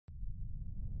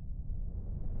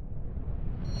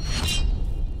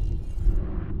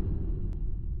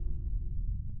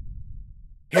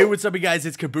Hey, what's up you guys,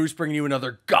 it's Caboose bringing you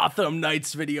another Gotham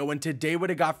Knights video, and today what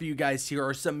I got for you guys here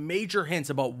are some major hints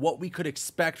about what we could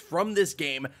expect from this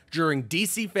game during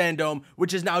DC FanDome,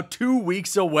 which is now 2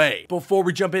 weeks away. Before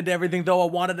we jump into everything though,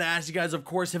 I wanted to ask you guys, of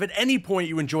course, if at any point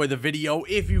you enjoy the video,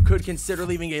 if you could consider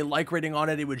leaving a like rating on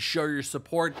it, it would show your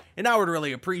support, and I would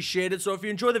really appreciate it. So if you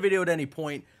enjoy the video at any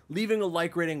point, leaving a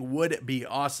like rating would be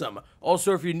awesome.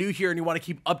 Also, if you're new here and you want to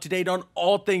keep up to date on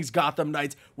all things Gotham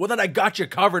Knights, well then I got you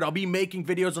covered. I'll be making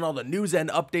videos on all the news and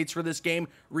updates for this game,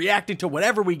 reacting to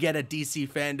whatever we get at DC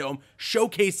FanDome,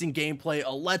 showcasing gameplay,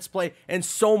 a let's play, and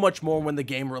so much more when the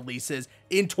game releases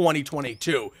in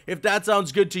 2022. If that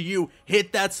sounds good to you,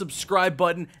 hit that subscribe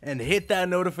button and hit that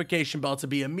notification bell to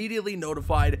be immediately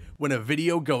notified when a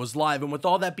video goes live. And with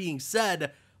all that being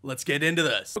said, let's get into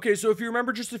this. Okay, so if you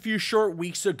remember just a few short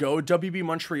weeks ago, WB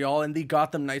Montreal and the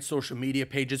Gotham Knights social media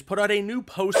pages put out a new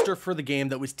poster for the game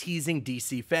that was teasing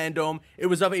DC FanDome. It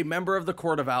was of a member of the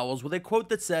Court of Owls with a quote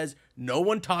that says, "No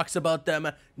one talks about them,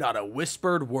 not a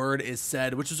whispered word is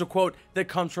said," which is a quote that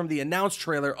comes from the announced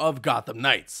trailer of Gotham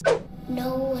Knights.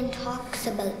 No one talks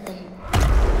about them.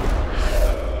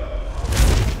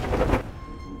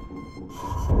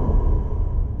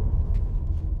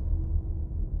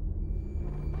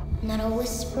 Not a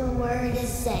whisper word is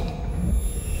said.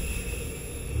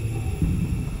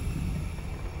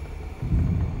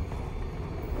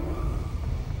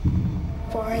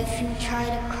 For if you try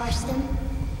to crush them,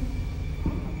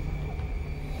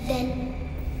 then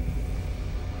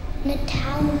the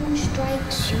town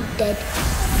strikes you dead.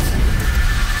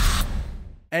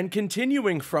 And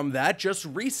continuing from that, just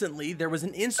recently, there was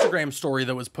an Instagram story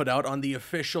that was put out on the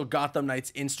official Gotham Knights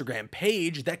Instagram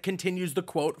page that continues the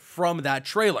quote from that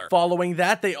trailer. Following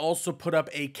that, they also put up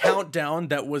a countdown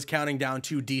that was counting down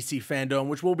to DC FanDome,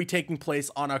 which will be taking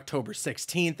place on October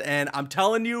 16th. And I'm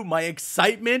telling you, my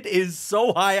excitement is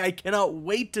so high. I cannot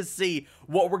wait to see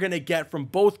what we're going to get from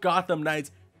both Gotham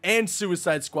Knights and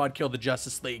Suicide Squad Kill the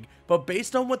Justice League. But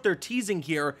based on what they're teasing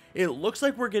here, it looks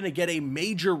like we're going to get a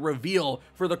major reveal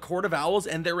for the Court of Owls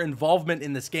and their involvement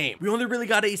in this game. We only really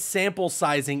got a sample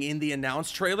sizing in the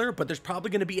announced trailer, but there's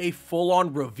probably going to be a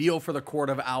full-on reveal for the Court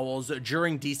of Owls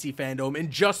during DC FanDome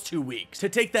in just 2 weeks. To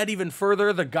take that even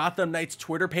further, the Gotham Knights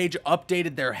Twitter page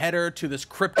updated their header to this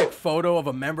cryptic photo of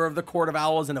a member of the Court of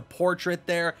Owls and a portrait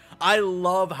there. I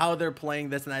love how they're playing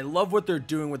this, and I love what they're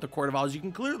doing with the Court of Owls. You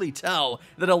can clearly tell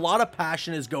that a lot of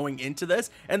passion is going into this,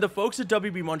 and the folks at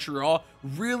WB Montreal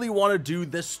really want to do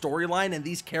this storyline and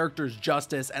these characters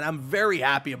justice, and I'm very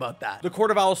happy about that. The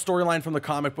Court of Owls storyline from the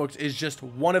comic books is just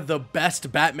one of the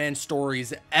best Batman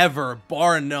stories ever,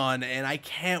 bar none, and I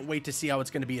can't wait to see how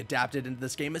it's going to be adapted into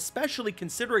this game, especially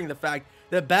considering the fact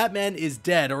that Batman is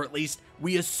dead, or at least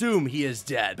we assume he is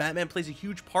dead. Batman plays a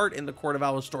huge part in the Court of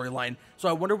Owls storyline, so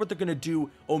I wonder what they're going to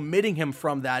do omitting him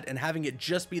from that and having it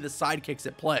just be the sidekicks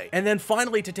at play. And then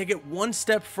finally, to take it one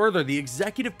step further, the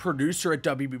executive producer at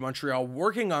WB Montreal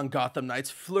working on Gotham Knights,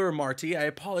 Fleur Marty, I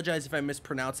apologize if I'm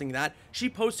mispronouncing that, she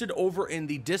posted over in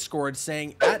the Discord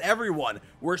saying, "At everyone,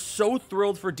 we're so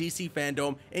thrilled for DC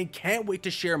FanDome and can't wait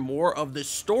to share more of the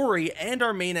story and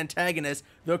our main antagonist,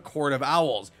 the Court of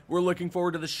Owls. We're looking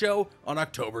forward to the show on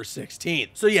October 16th.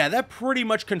 So yeah, that pretty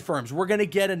much confirms we're going to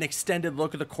get an extended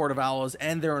look at the Court of Owls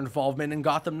and their involvement in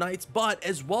Gotham Knights, but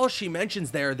as well, she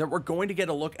mentions there that we're going to get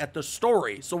a look at the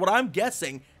story. So what I'm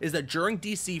guessing is that during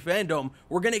DC FanDome,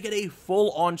 we're going to get a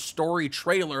full-on story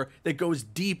trailer that goes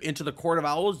deep into the Court of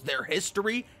Owls, their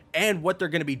history, and what they're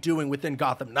going to be doing within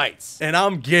Gotham Knights. And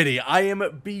I'm giddy. I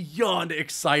am beyond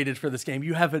excited for this game.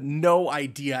 You have no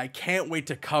idea. I can't wait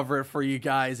to cover it for you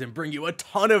guys and bring you a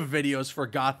ton of videos for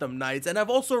Gotham Knights. And I've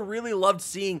also really loved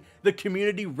seeing the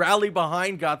community rally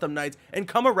behind Gotham Knights and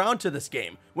come around to this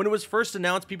game. When it was first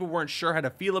announced, people weren't sure how to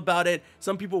feel about it.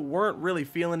 Some people weren't really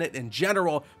feeling it in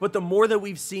general, but the more that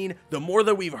we've seen, the more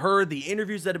that we've heard, the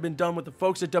interviews that have been done with the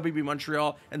folks at WB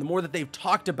Montreal, and the more that they've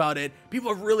talked about it,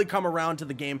 people have really come around to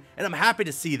the game, and I'm happy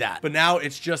to see that. But now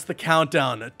it's just the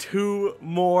countdown. 2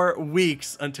 more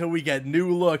weeks until we get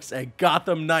new looks at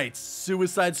Gotham Knights,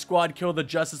 Suicide Squad Kill the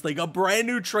Justice League, a brand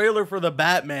new trailer for the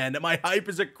Batman. My hype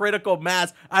is at critical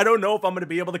mass. I don't know if I'm going to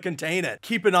be able to contain it.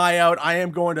 Keep an eye out. I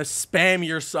am going to spam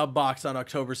your sub box on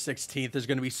October 16th. There's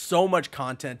going to be so much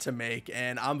content to make,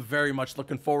 and I'm very much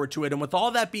looking forward to it. And with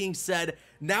all that being said,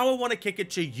 Now I want to kick it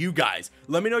to you guys.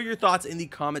 Let me know your thoughts in the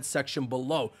comments section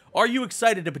below. Are you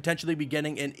excited to potentially be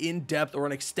getting an in-depth or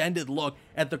an extended look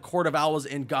at the Court of Owls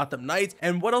in Gotham Knights?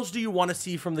 And what else do you want to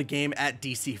see from the game at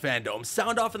DC FanDome?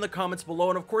 Sound off in the comments below.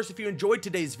 And of course, if you enjoyed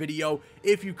today's video,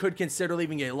 if you could consider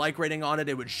leaving a like rating on it,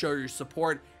 it would show your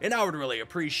support and I would really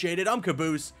appreciate it. I'm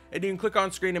Caboose, and you can click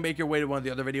on screen and make your way to one of the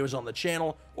other videos on the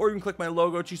channel, or you can click my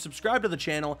logo to subscribe to the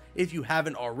channel if you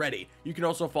haven't already. You can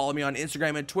also follow me on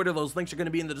Instagram and Twitter. Those links are going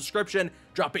to be in the description.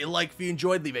 Drop a like if you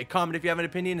enjoyed, leave a comment if you have an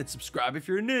opinion, and subscribe if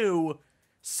you're new.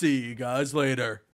 See you guys later.